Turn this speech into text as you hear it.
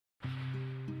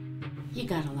You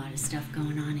got a lot of stuff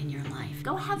going on in your life.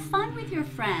 Go have fun with your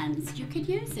friends. You could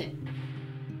use it.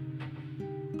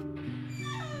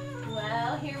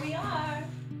 Well, here we are.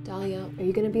 Dahlia, are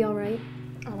you gonna be all right?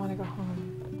 I want to go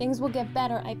home. Things will get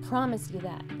better, I promise you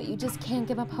that. But you just can't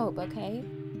give up hope, okay?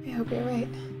 I hope you're right.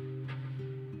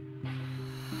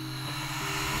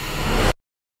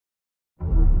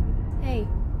 Hey,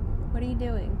 what are you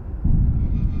doing?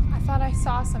 I thought I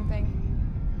saw something.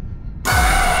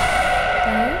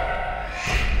 Dahlia?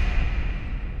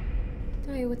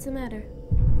 Dahlia, what's the matter?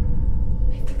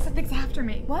 I think something's after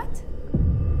me. What?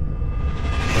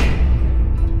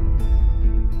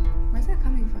 Where's that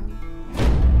coming from?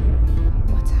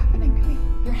 What's happening to me?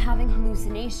 You're having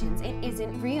hallucinations. It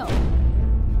isn't real.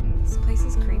 This place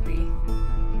is creepy.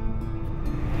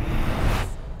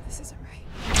 This isn't right.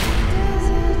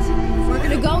 We're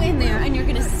gonna go in there and you're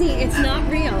gonna see it's not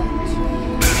real.